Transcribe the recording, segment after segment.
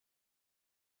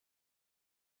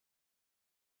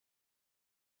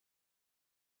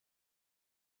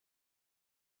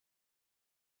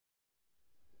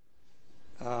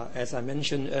As I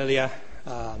mentioned earlier,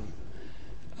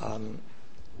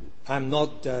 I'm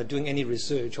not doing any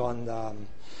research on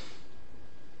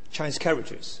Chinese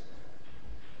characters.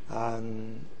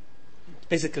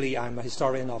 Basically, I'm a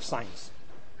historian of science.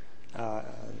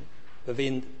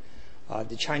 Within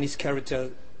the Chinese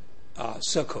character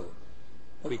circle,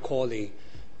 what we call the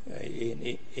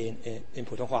in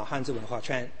普通话汉字文化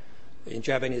圈, in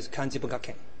Japanese kanji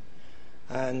bunkaken.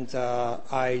 And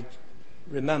I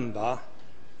remember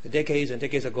decades and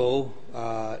decades ago,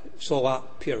 Showa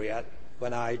period,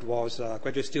 when I was a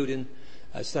graduate student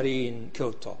studying in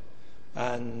Kyoto.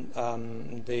 And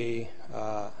the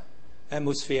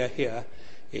atmosphere here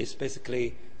is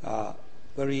basically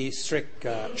very strict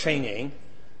training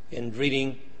in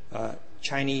reading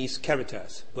Chinese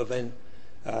characters within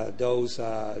those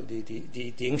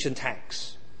the ancient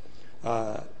texts,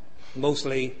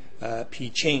 mostly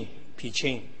Piqing,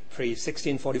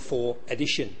 pre-1644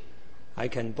 edition. I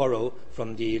can borrow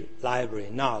from the library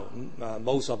now.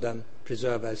 Most of them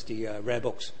preserved as the rare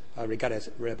books, regarded as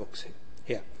rare books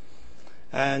here.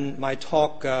 And my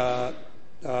talk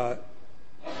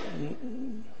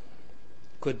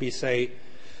could be, say,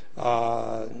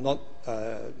 not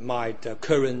my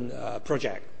current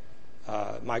project.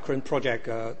 My current project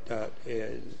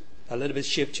is a little bit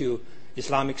shift to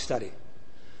Islamic study.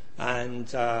 And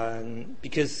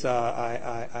because on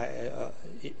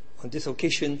this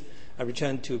occasion, I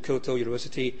returned to Kyoto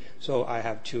University, so I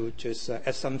have to just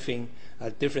add something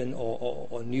different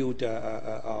or new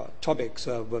topics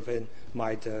within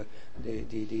my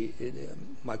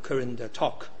my current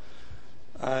talk.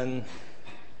 And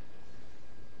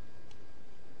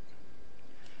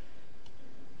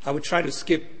I would try to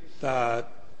skip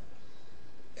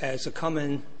as a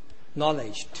common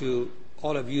knowledge to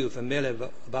all of you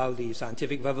familiar about the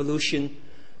scientific revolution,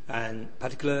 and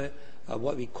particularly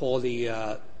what we call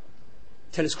the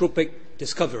telescopic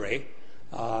discovery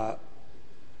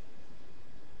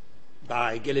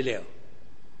by Galileo.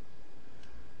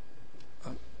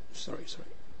 Sorry.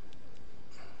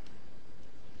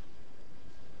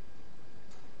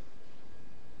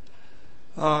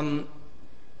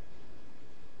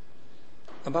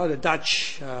 About the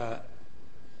Dutch,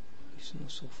 it's not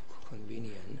so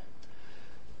convenient.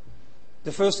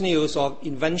 The first news of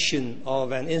invention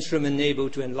of an instrument able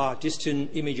to enlarge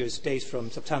distant images dates from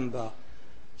September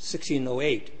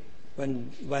 1608,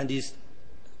 when this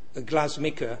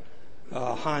glassmaker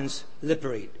Hans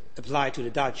Lippershey applied to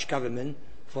the Dutch government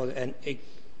for an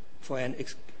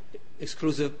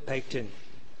exclusive patent.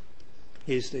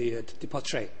 Here's the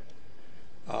portrait.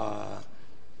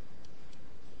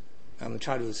 I'm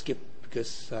trying to skip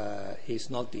because he's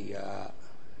not the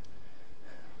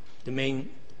main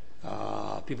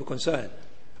people concerned.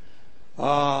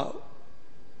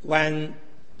 When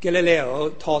Galileo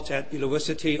taught at the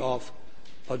University of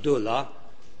Padua,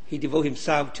 he devoted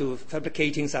himself to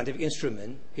fabricating scientific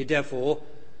instruments. He therefore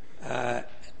had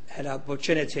an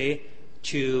opportunity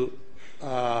to,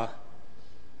 I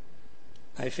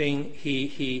think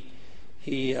he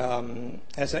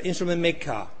as an instrument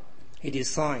maker, he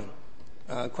designed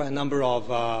quite a number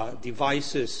of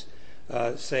devices,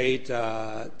 say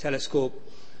telescope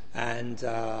and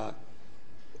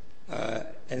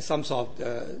some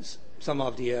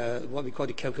of the what we call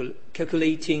the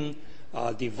calculating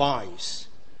device,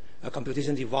 a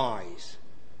computation device.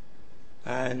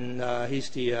 And here's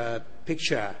the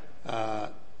picture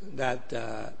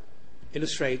that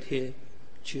illustrate here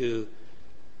to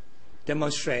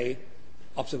demonstrate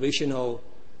observational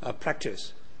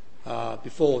practice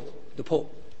before the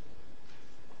Pope.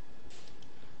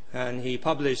 And he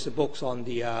published books on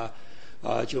the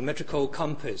geometrical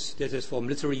compass. This is for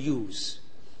military use.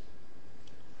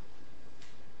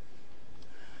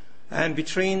 And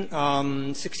between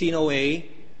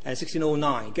 1608 and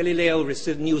 1609, Galileo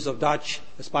received news of Dutch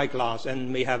spyglass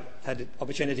and may have had the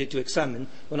opportunity to examine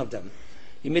one of them.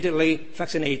 Immediately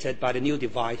fascinated by the new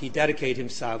device, he dedicated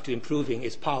himself to improving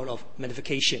its power of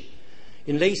magnification.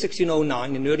 In late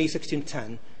 1609 and early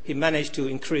 1610, he managed to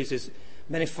increase its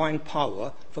magnifying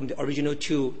power from the original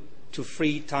 2 to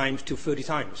 3 times to 30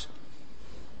 times.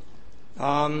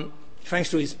 Thanks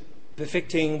to his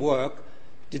perfecting work,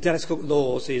 the telescope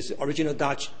lost its original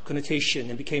Dutch connotation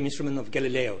and became instrument of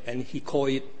Galileo, and he called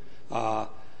it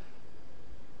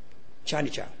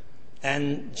Chinacha.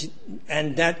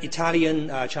 And that Italian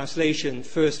translation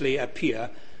firstly appeared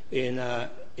in an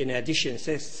edition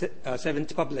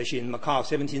published in Macau,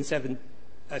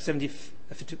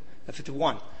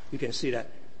 1751. You can see that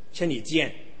千里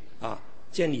剑,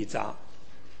 千里札.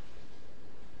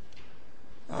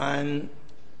 And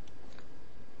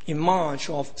In March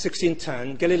of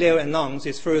 1610, Galileo announced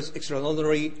his first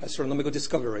extraordinary astronomical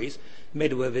discoveries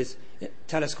made with his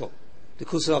telescope, the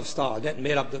cluster of stars that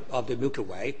made up of the Milky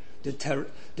Way, the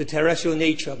terrestrial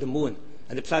nature of the moon,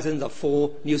 and the presence of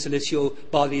 4 new celestial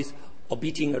bodies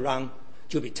orbiting around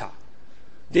Jupiter.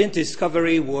 These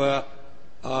discoveries were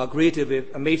greeted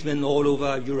with amazement all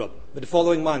over Europe, but the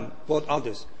following month brought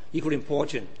others equally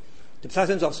important. The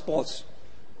presence of spots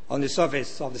on the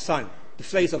surface of the Sun, the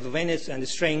phase of Venus, and the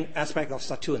strange aspect of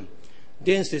Saturn.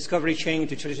 This discovery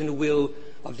changed the traditional wheel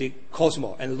of the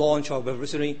cosmos and launched a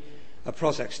revolutionary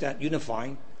process that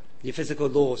unified the physical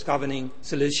laws governing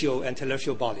celestial and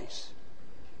terrestrial bodies.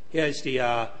 Here is the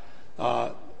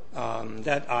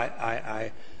that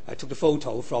I took the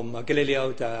photo from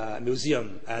Galileo the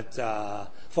museum at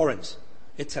Florence,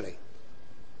 Italy.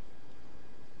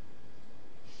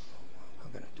 How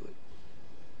can I do it?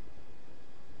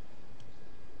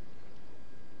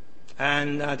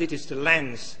 And this is the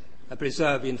lens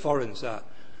preserved in Florence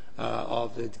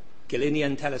of the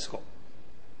Galilean telescope.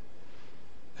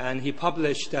 And he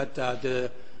published that the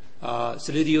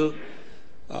celestial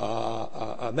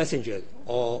messengers,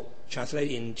 or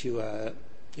translated into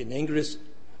in English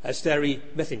as starry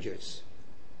messengers.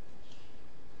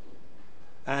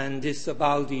 And this is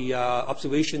about the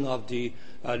observation of the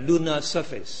lunar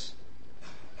surface.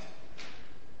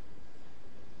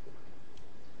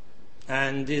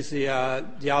 And this is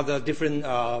the other different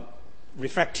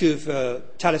refractive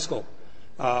telescope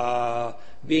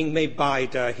being made by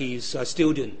his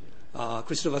student,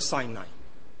 Christopher Sinai.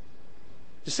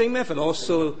 The same method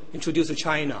also introduced to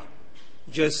China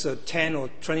just 10 or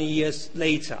 20 years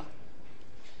later,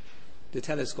 the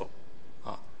telescope.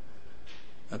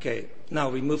 Okay, now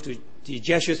we move to the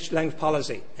Jesuit language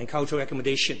policy and cultural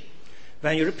accommodation.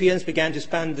 When Europeans began to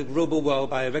span the global world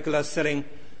by regular sailing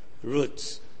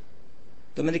routes,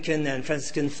 Dominican and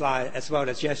Franciscan fly, as well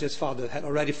as Jesuits' father, had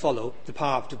already followed the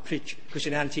path to preach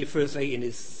Christianity firstly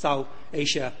in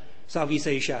Southeast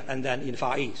Asia, and then in the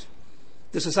Far East.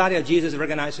 The Society of Jesus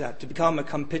recognized that to become a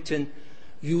competent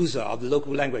user of the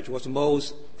local language was the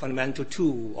most fundamental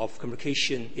tool of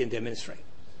communication in their ministry.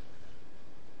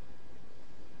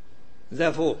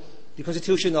 Therefore, the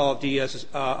constitution of the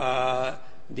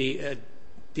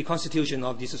constitution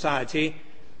of the society,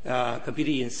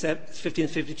 completed in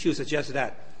 1552, suggests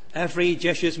that every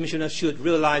Jesuit missionary should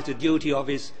realize the duty of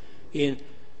his in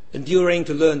enduring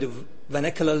to learn the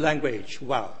vernacular language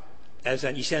well as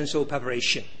an essential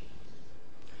preparation.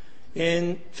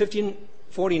 In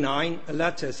 1549, a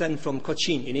letter sent from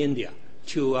Cochin in India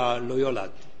to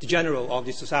Loyola, the general of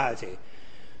the society,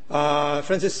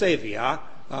 Francis Xavier,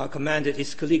 commanded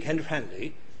his colleague Henry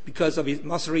Henley, because of his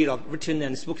mastery of written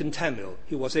and spoken Tamil,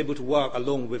 he was able to work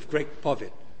alone with great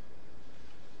profit.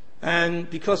 And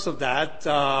because of that, the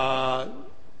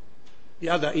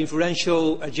other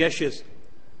influential Jesuit,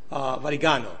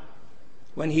 Vaticano,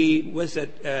 when he was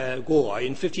at Goa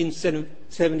in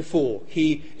 1574,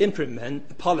 he implemented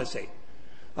a policy,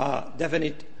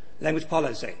 definite language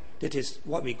policy. That is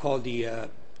what we call the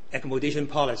accommodation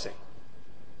policy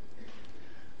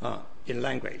in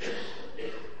language.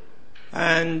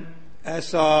 And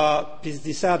as a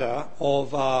predecessor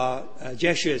of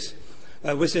Jesuits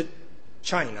visit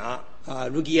China,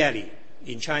 Ruggieri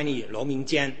in Chinese, Lo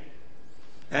Mingjian,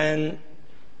 and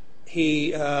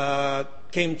he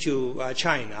came to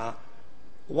China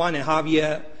 1.5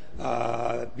 years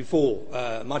before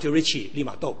Martin Ritchie, Li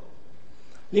Ma Dou.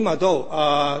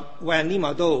 When Li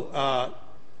Ma Dou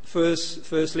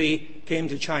firstly came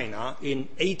to China in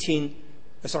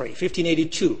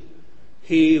 1582,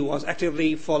 he was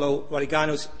actively followed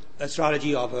Vaticano's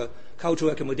strategy of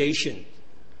cultural accommodation.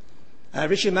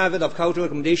 Ritchie's method of cultural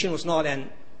accommodation was not an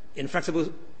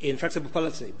inflexible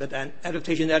policy, but an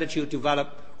adaptation attitude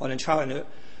developed on a trial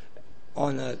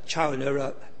and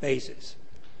error basis.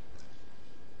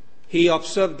 He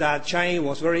observed that China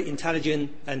was very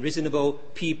intelligent and reasonable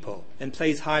people and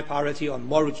placed high priority on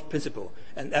moral principle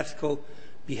and ethical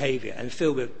behavior, and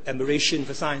filled with admiration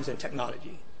for science and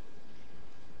technology.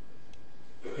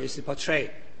 Here's the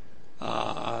portrait,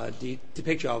 the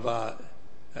picture of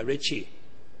Ritchie.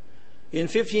 In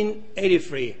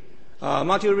 1583,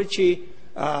 Martin Ritchie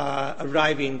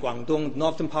arrived in Guangdong,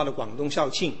 northern part of Guangdong,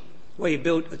 Shaoqing, where he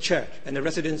built a church, and the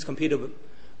residents competed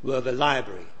with a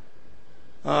library.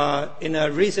 In a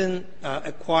recent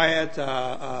acquired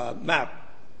map,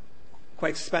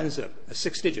 quite expensive, a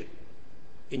 6-digit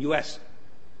in US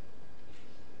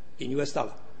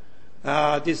dollar.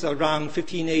 This is around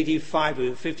 1585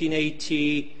 to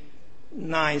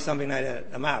 1589, something like that,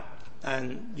 a map.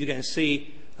 And you can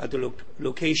see the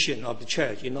location of the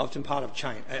church in northern part of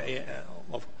China,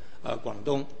 of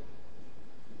Guangdong.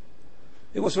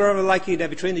 It was very likely that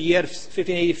between the year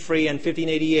 1583 and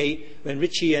 1588, when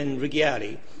Ricci and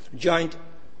Righelli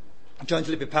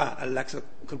jointly prepared a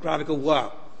lexicographical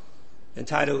work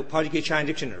entitled Portuguese-Chinese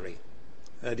Dictionary,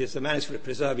 this is a manuscript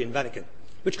preserved in Vatican,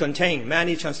 which contained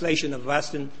many translations of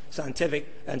Western scientific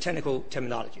and technical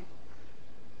terminology.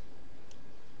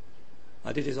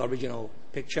 This is the original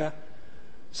picture.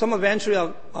 Some of the entries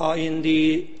in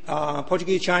the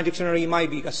Portuguese-Chinese Dictionary might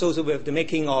be associated with the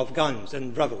making of guns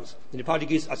and rifles in the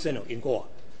Portuguese arsenal in Goa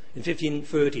in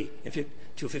 1530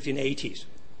 to 1580s.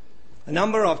 A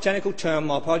number of technical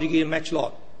terms of Portuguese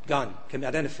matchlock gun can be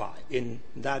identified in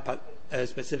that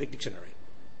specific dictionary.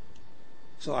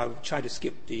 So I will try to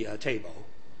skip the table.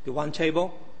 The one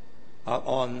table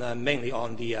mainly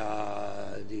on the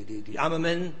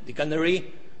armament, the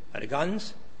gunnery, the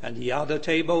guns, and the other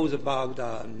table is about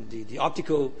the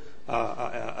optical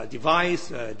device,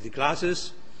 the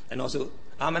glasses, and also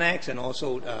almanacs, and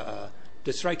also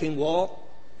the striking wall,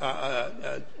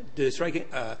 the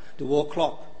wall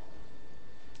clock.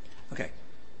 Okay.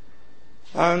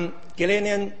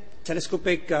 Galilean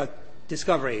telescopic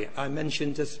discovery. I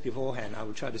mentioned this beforehand. I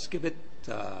will try to skip it.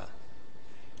 But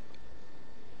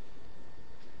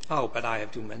I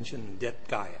have to mention that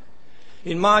guy.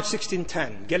 In March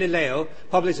 1610, Galileo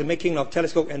published the making of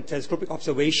telescope and telescopic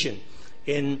observation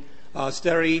in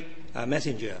stereo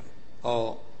messenger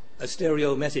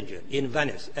in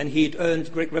Venice, and he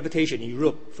earned great reputation in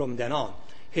Europe from then on.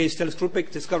 His telescopic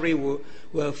discovery were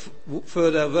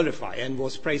further verified and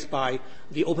was praised by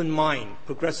the open mind,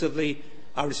 progressively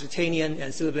Aristotelian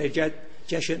and celebrated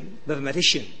Jesuit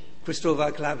mathematician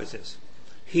Christopher Columbus.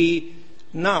 He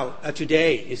now,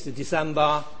 today, is the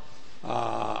December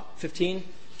 15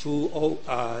 to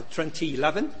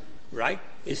 2011, right?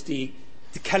 It's the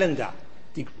calendar,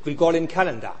 the Gregorian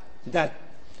calendar, that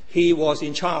he was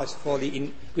in charge for the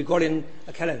Gregorian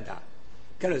calendar.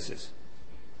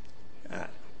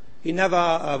 He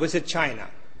never visited China,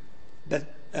 but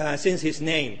since his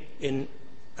name in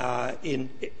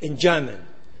German,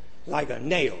 like a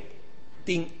nail,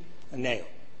 ding, a nail.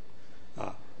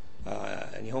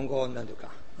 日本語なんと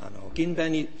か金辺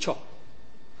にちょ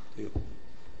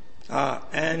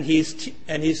and his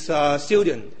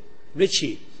student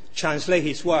Ricci translate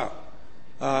his work,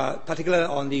 particularly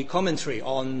on the commentary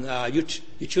on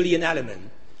Euclidean element,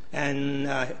 and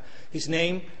his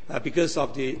name, because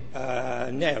of the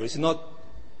nail, is not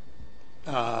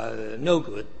no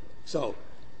good. So,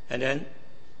 and then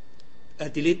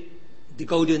delete the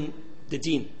golden, the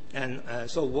Dean, and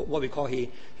so what we call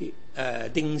Ding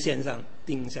Xianzang,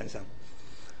 Ding Xianzang.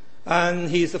 And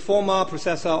he's the former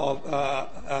professor of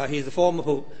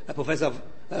professor of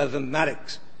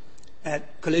mathematics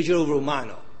at Collegio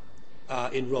Romano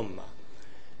in Rome.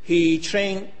 He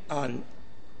trained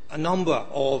a number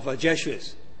of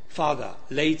Jesuits. Father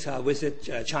later visit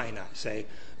China, say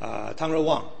Tang Re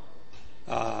Wang,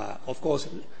 of course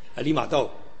Li Ma Dou,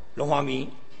 Long Hua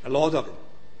Min, a lot of them.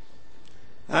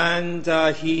 And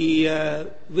he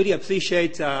really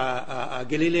appreciates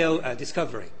Galileo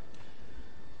discovery.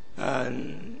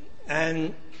 And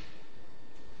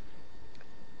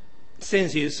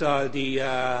since he's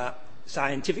the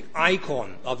scientific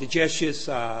icon of the Jesuit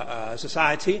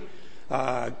society,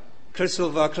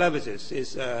 Christopher Columbus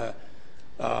is have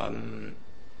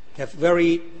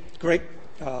very great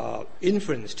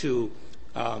influence to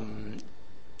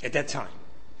at that time.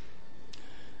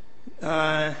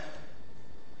 But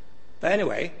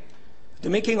anyway, the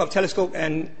making of telescope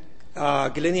and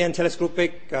Galilean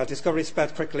telescopic discovery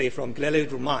spread quickly from Galileo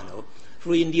Romano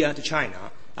through India to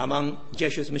China among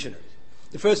Jesuit missionaries.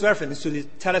 The first reference to the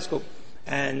telescope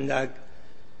and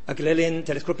Galilean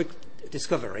telescopic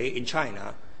discovery in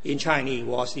China, in Chinese,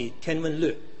 was the Tianwen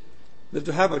Le, with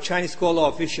the help of Chinese scholar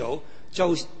official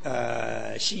Zhou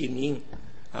Xining,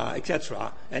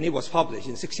 etc., and it was published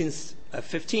in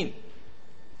 1615.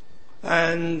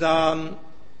 And the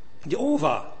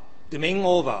main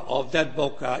author of that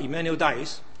book, Emmanuel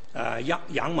Dice,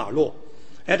 Yang Ma Luo,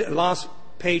 added a last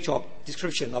page of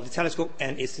description of the telescope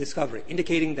and its discovery,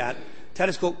 indicating that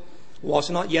telescope was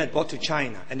not yet brought to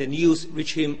China, and the news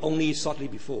reached him only shortly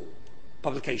before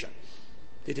publication.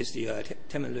 This is the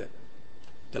Tianwen Le,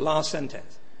 the last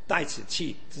sentence. 待此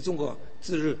器自中国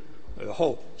自日而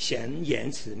后咸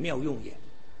言此妙用也.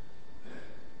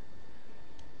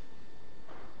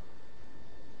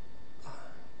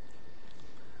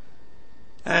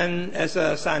 And as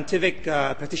a scientific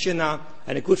practitioner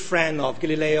and a good friend of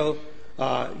Galileo,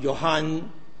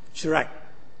 Johann Schreck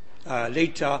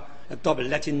later adopted the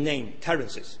Latin name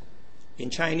Terence. In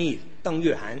Chinese, Deng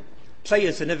Yuehan played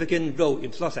a significant role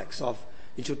in the process of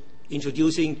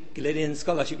introducing Galilean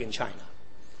scholarship in China.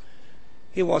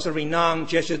 He was a renowned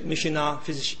Jesuit missionary,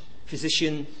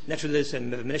 physician, naturalist, and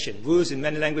mathematician, versed in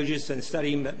many languages and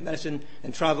studied medicine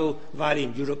and traveled widely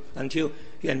in Europe until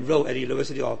he enrolled at the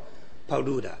University of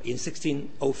Padua in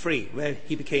 1603, where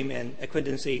he became an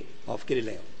acquaintance of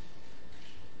Galileo.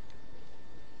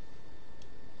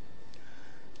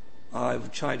 I will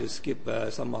try to skip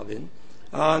some of it.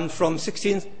 From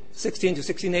 1616 to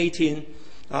 1618,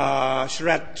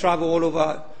 Chirac traveled all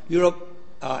over Europe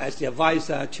as the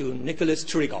advisor to Nicholas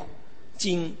Turgot,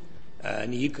 Jin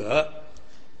Nige.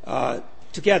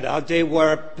 Together, they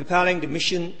were preparing the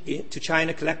mission to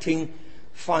China, collecting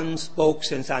funds,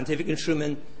 books, and scientific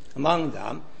instruments. Among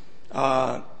them,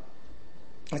 a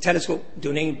telescope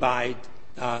donated by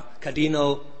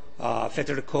Cardinal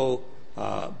Federico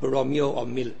Borromeo of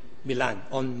Milan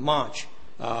on March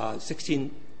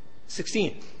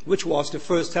 1616, which was the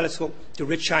first telescope to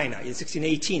reach China in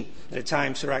 1618, at the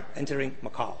time Chirac entering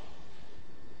Macau.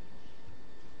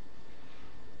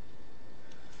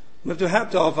 With the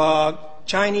help of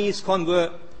Chinese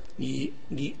convert Li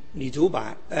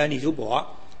Zhubo,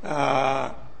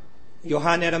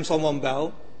 Johann Adam von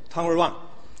Bell, Tang Ruan,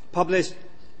 published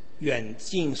Yuan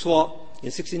Jing Suo in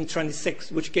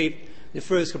 1626, which gave the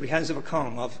first comprehensive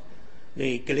account of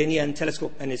the Galilean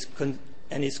telescope and its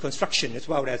construction, as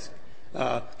well as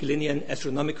Galilean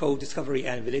astronomical discovery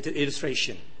and related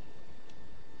illustration.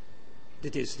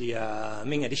 This is the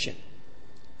main edition,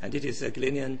 and this is a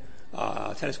Galilean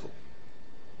telescope.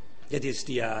 That is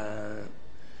the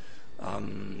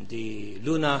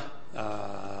lunar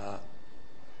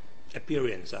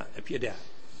appearance appear there.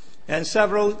 And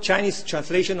several Chinese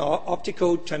translation or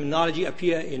optical terminology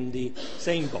appear in the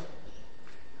same book,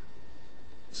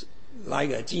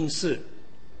 like Jin Si,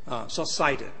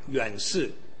 short-sighted, Yuan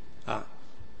Si,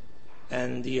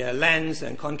 and the lens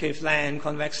and concave lens,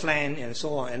 convex lens, and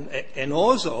so on, and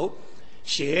also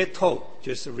Xie Tou,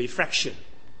 just refraction,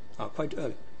 quite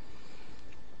early.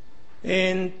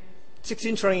 In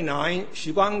 1629,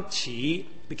 Xu Guangqi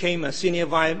became a senior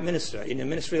vice minister in the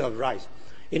Ministry of Rice.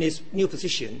 In his new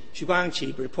position, Xu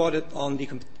Guangqi reported on the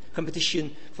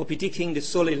competition for predicting the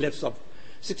solar eclipse of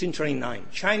 1629.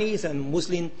 Chinese and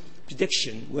Muslim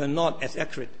predictions were not as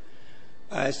accurate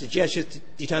as the Jesuit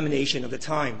determination of the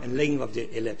time and length of the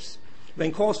eclipse.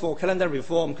 When calls for calendar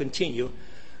reform continued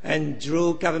and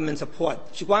drew government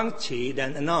support, Xu Guangqi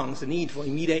then announced the need for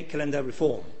immediate calendar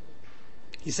reform.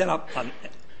 He set up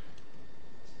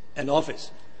an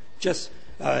office just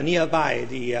nearby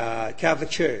the Catholic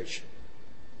Church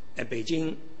at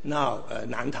Beijing, now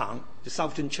Nantang, the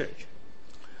Southern Church.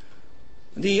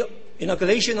 The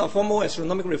inauguration of formal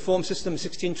astronomical reform system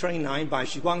 1629 by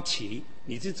Xu Guangqi,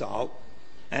 Li Zizao,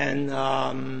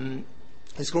 and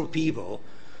his group of people,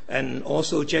 and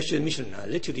also Jesuit missionary,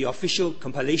 led to the official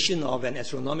compilation of an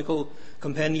astronomical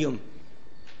compendium,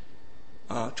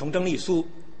 Chongzheng Li Su,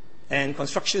 and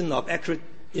construction of accurate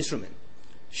instruments.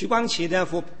 Xu Guangqi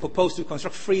therefore proposed to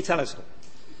construct 3 telescopes,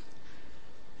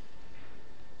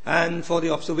 and for the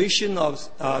observation of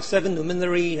 7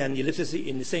 luminary and ellipses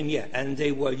in the same year, and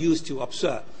they were used to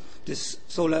observe this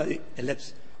solar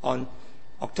eclipse on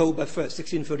October 1st,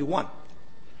 1631.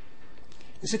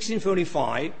 In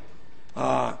 1635,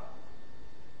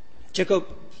 Jacob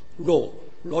Luo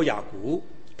Yagu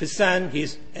presented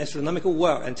his astronomical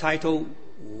work entitled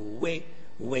Wei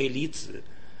Li Zi.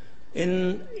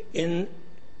 In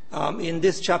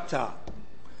this chapter,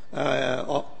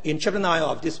 in chapter 9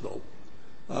 of this book,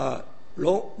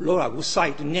 Luo Yagu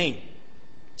cited the name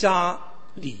Zha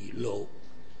Li Lo,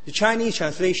 the Chinese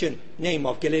translation name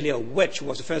of Galileo, which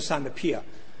was the first time appear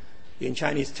in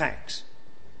Chinese text.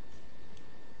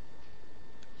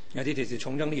 And this is the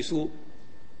Chongzheng Li Su,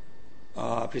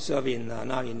 preserved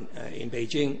now in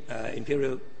Beijing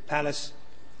Imperial Palace.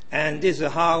 And this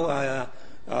is how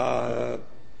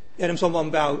Adam von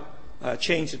Bell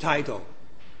changed the title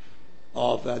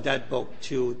of that book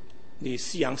to the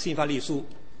Xiyang Xinfa Li Su.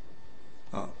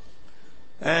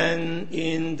 And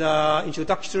in the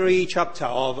introductory chapter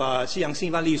of Xiyang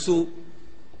Xinfa Li Su,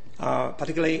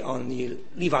 particularly on the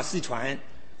Lifa Sichuan,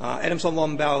 Adam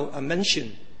von Bell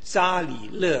mentioned Zha Li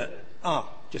Le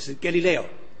just Galileo,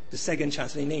 the second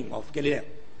translated name of Galileo,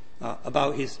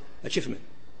 about his achievement.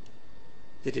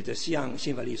 That is the Xiyang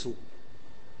Xinfa Li Su.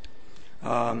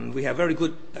 We have very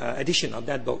good edition of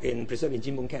that book preserved in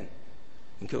Jinbong Ken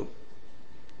in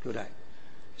Kyodai.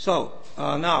 So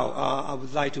now I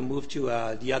would like to move to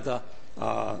the other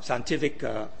scientific,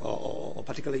 or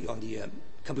particularly on the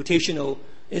computational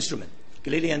instrument,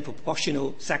 Galilean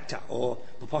proportional sector or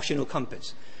proportional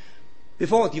compass.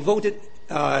 Before devoted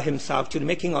himself to the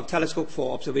making of telescope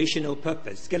for observational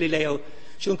purpose, Galileo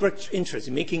shown great interest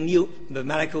in making new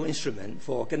mathematical instruments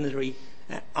for culinary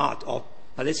art of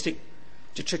ballistic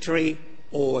trajectory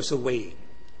or surveying.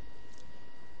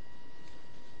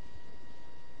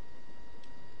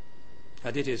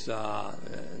 This is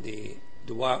the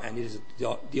work, and this is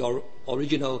the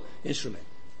original instrument.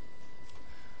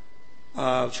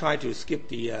 I'll try to skip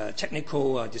the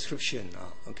technical description.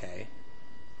 Okay.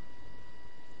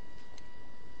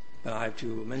 But I have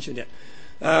to mention that.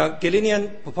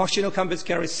 Galilean proportional compass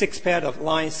carries 6 pairs of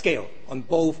line scale on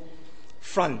both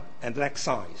front and back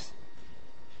sides.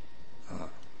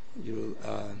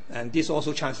 And this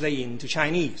also translates into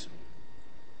Chinese.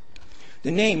 The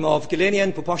name of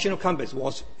Galilean proportional compass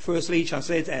was firstly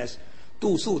translated as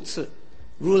度数次,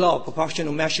 ruler of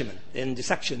proportional measurement, in the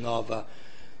section of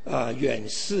远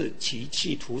视奇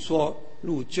器图说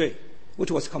录罪,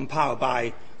 which was compiled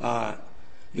by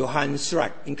Johann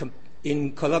Schreck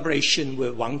in collaboration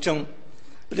with Wang Zheng.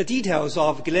 But the details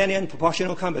of Galilean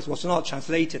proportional compass was not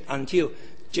translated until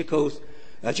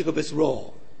Jacobus'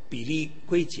 law, 比例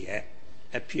归结,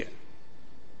 appeared.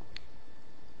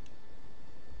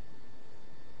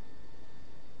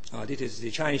 This is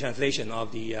the Chinese translation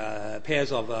of the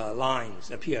pairs of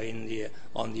lines appear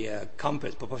on the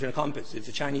compass, proportional compass. It's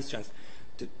the Chinese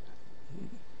the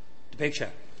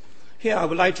picture. Here I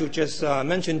would like to just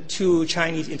mention 2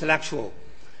 Chinese intellectuals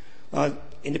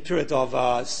in the period of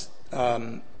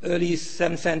early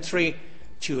 7th century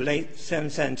to late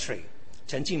 7th century.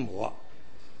 Chen Jingmo.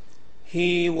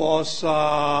 He was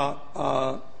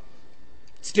a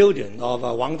student of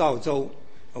Wang Daozhou,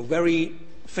 a very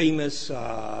famous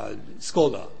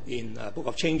scholar in Book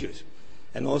of Changes,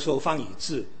 and also Fang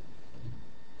Yizhi.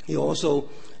 He also,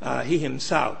 he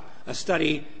himself,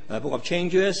 studied Book of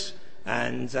Changes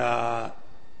and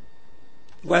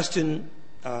Western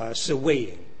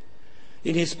surveying.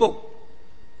 In his book,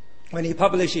 when he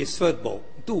published his third book,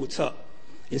 杜策,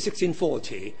 in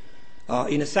 1640,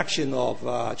 in a section of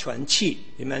Chuan Qi,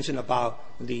 he mentioned about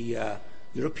the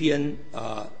European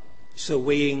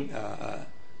surveying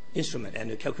instrument and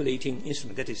the calculating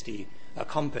instrument, that is the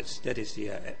compass, that is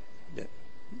the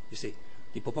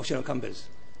proportional compass.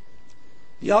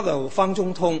 The other, Fang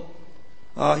Zhongtong,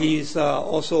 he is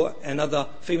also another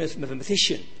famous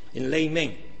mathematician in Lei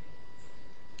Ming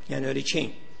and early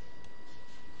Qing.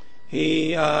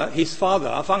 His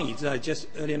father, Fang Yizhi, I just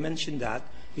earlier mentioned that,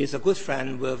 he's a good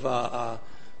friend with Adam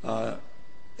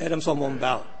Solomon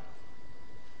Bell.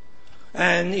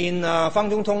 And in Fang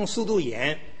Zhongtong Su Du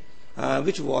Yan,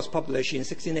 which was published in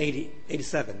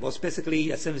 1687, was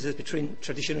basically a synthesis between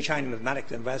traditional Chinese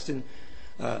mathematics and Western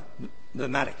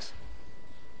mathematics.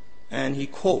 And he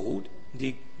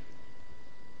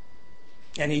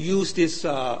used this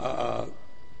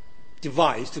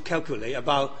device to calculate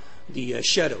about the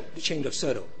shadow, the change of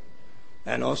shadow,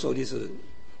 and also this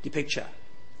the picture.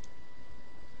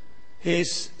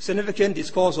 His significant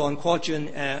discourse on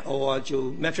quadrant or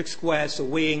geometric square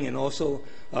surveying and also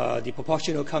the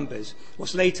proportional compass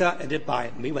was later edited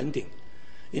by Mei Wending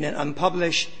in an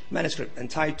unpublished manuscript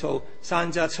entitled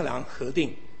三家测量核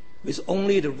定, with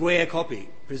only the rare copy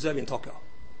preserved in Tokyo.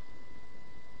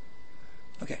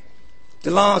 Okay.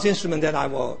 The last instrument that I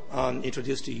will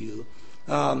introduce to you,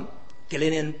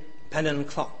 Galilean pendulum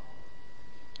clock.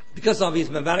 Because of his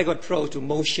mathematical approach to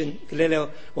motion,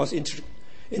 Galileo was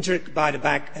intrigued by the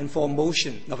back and forth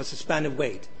motion of a suspended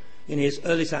weight in his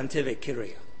early scientific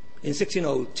career. In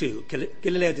 1602,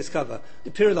 Galileo discovered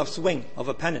the period of swing of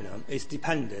a pendulum is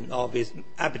dependent on its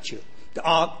aperture, the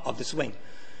arc of the swing,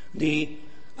 the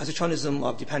isochronism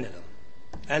of the pendulum.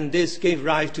 And this gave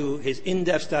rise to his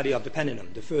in-depth study of the pendulum,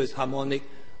 the first harmonic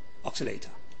oscillator.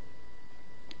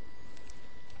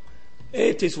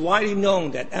 It is widely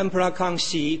known that Emperor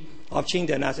Kangxi of Qing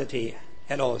dynasty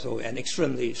had also an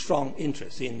extremely strong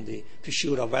interest in the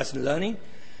pursuit of Western learning.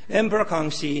 Emperor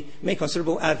Kangxi made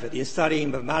considerable effort in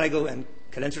studying mathematical and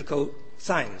calendrical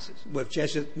sciences with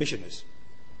Jesuit missionaries,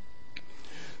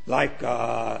 like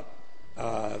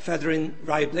Ferdinand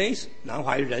Wright-Blaise, Nan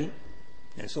Huairen,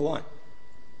 and so on.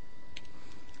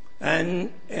 And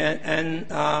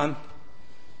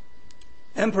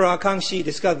Emperor Kangxi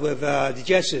discussed with the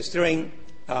Jesuits during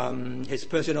his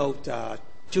personal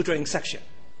tutoring section.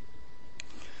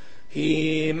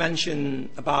 He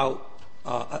mentioned about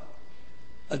a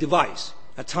device,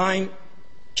 a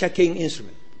time-checking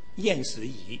instrument, 验时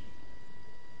仪.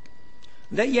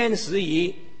 That 验时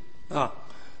仪,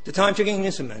 the time-checking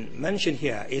instrument mentioned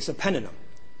here is a pendulum.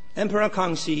 Emperor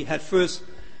Kangxi had first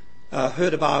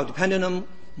heard about the pendulum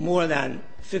more than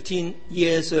 15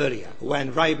 years earlier,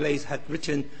 when Wright-Blaise had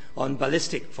written on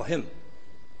ballistic for him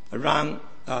around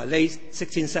late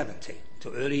 1670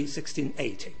 to early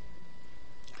 1680.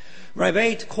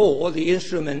 Ribate called the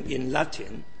instrument in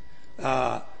Latin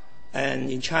and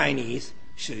in Chinese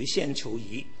水线球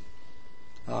仪.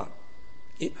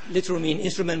 It literally means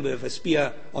instrument with a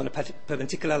spear on a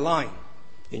perpendicular line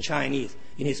in Chinese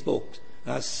in his book,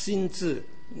 心智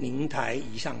宁台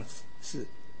仪向式.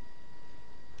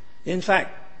 In fact,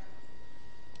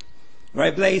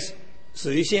 Ribate's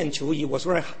水线球仪 was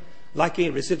very likely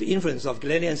received the influence of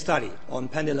Galilean study on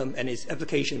pendulum and its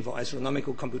application for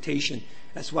astronomical computation,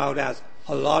 as well as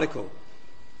horological.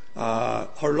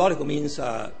 Horological means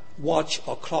watch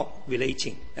or clock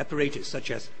relating apparatus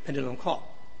such as pendulum clock.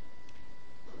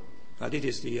 This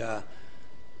is the,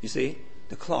 you see,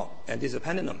 the clock, and there's a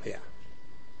pendulum here.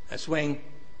 A swing,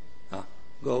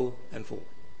 go and fall.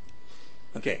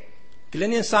 Okay,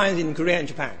 Galilean science in Korea and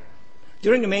Japan.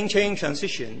 During the Ming-Qing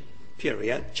transition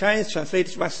period, Chinese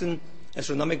translated Western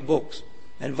astronomical books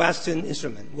and Western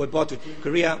instruments were brought to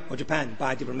Korea or Japan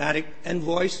by diplomatic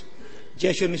envoys.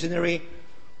 Jesuit missionary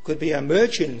could be a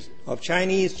merchant of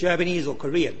Chinese, Japanese, or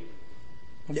Korean.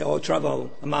 They all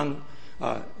travel among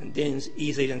these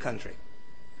East Asian countries.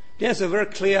 There's a very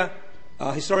clear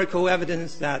historical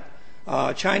evidence that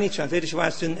Chinese translated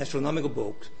Western astronomical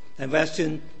books and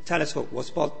Western telescope was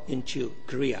brought into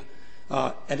Korea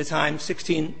at the time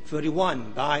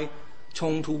 1631 by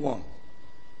Chong Tu Wang.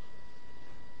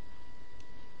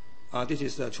 This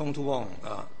is Chong Tu Wang.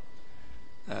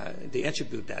 They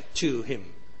attribute that to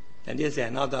him. And there's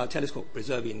another telescope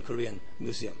preserved in Korean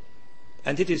Museum.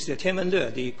 And it is the Tianwen-le,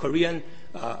 the Korean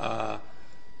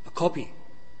copy,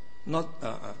 not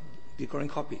the Korean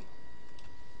copy.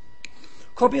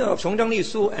 Copy of 崇正历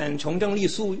书 and 崇正历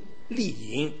书历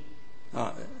引.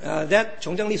 That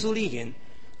崇正历书历引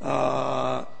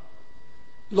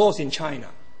lost in China,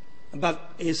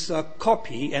 but it's a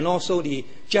copy and also the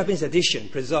Japanese edition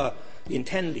preserved in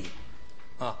Tenli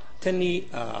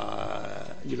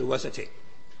University,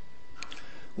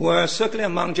 were circulating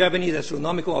among Japanese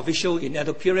astronomical officials in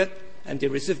that period, and they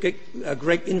received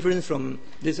great influence from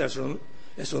this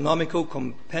astronomical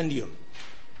compendium.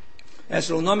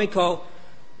 Astronomical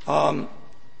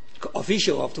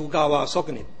officials of Tokugawa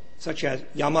Shogunate, such as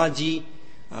Yamaji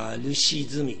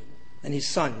Lushizumi and his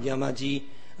son Yamaji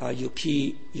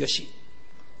Yukiyoshi,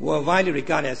 were widely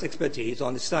regarded as experts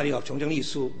on the study of Chongzheng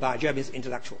Lishu by Japanese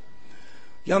intellectuals.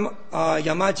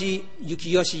 Yamaji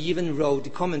Yukiyoshi even wrote the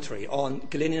commentary on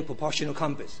Galilean proportional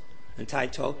compass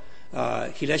entitled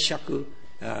Hirashaku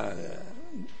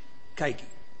Kaigi.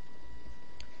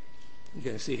 You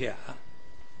can see here.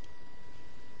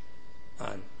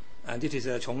 And this is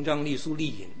a Chongzheng Lishu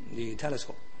Liyin, the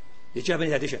telescope, the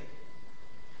Japanese edition.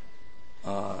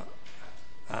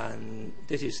 And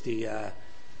this is the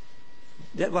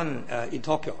that one in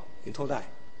Tokyo, in Todai.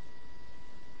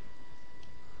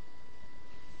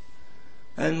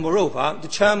 And moreover, the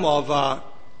term of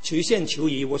曲线球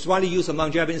仪 was widely used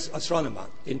among Japanese astronomers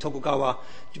in Tokugawa,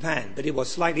 Japan, but it was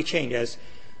slightly changed as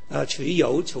曲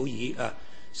游球仪,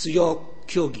 Suyo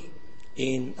Kyogi,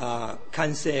 in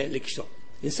Kansei Rikisho.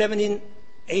 In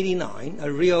 1789,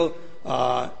 a real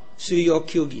Suyo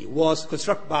Kyogi was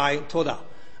constructed by Toda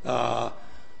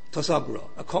Tosaburo,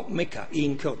 a clockmaker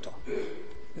in Kyoto,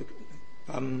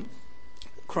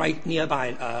 quite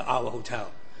nearby our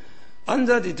hotel.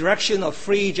 Under the direction of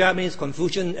three Japanese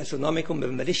Confucian astronomical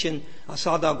mathematicians,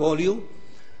 Asada Goryu,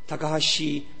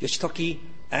 Takahashi Yoshitoki,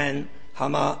 and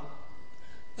Hazama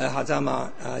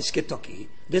Shigetoki,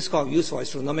 this clock used for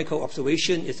astronomical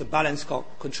observation is a balance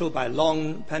clock controlled by a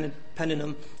long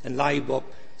pendulum and light bulb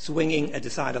swinging at the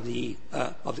side of the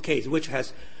case, which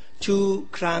has two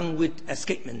crown with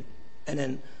escapement and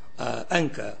an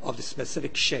anchor of the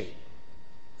specific shape.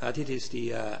 This is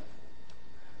the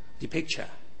picture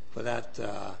for that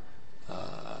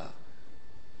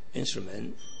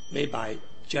instrument made by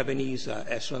Japanese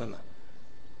astronomer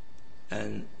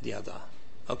and the other.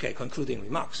 Okay, concluding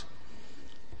remarks.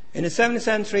 In the 17th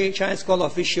century, Chinese scholar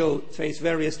officials faced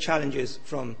various challenges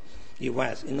from the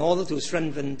West. In order to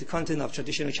strengthen the content of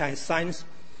traditional Chinese science,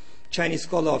 Chinese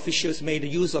scholar officials made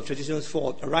use of traditional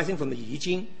thought arising from the Yi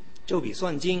Jing, Zhou Bi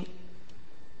Suan Jing,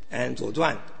 and Zuo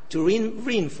Duan to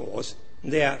reinforce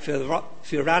their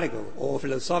theoretical or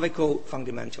philosophical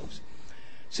fundamentals.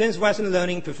 Since Western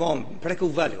learning performed practical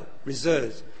value,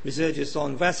 researches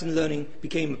on Western learning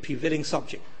became a prevailing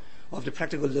subject of the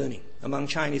practical learning among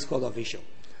Chinese scholar officials.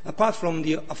 Apart from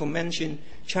the aforementioned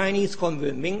Chinese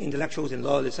convert Ming intellectuals and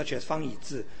lawyers such as Fang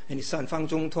Yizhi and his son Fang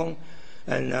Zhongtong,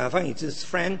 and Fang Yizhi's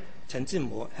friend Chen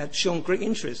Zhimo had shown great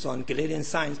interest on Galilean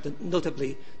science,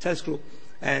 notably telescope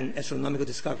and astronomical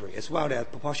discovery, as well as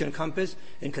proportional compass,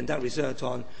 and conduct research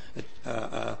on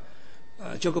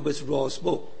Jacobus Raw's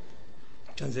book,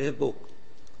 translated book,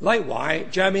 Likewise,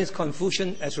 Japanese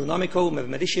Confucian astronomical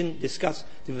mathematicians discuss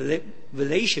the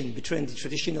relation between the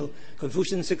traditional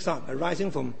Confucian 6 arms arising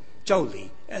from Zhou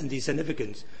Li and the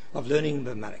significance of learning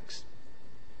mathematics.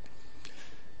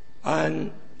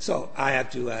 And so I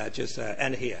have to just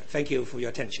end here. Thank you for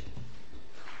your attention.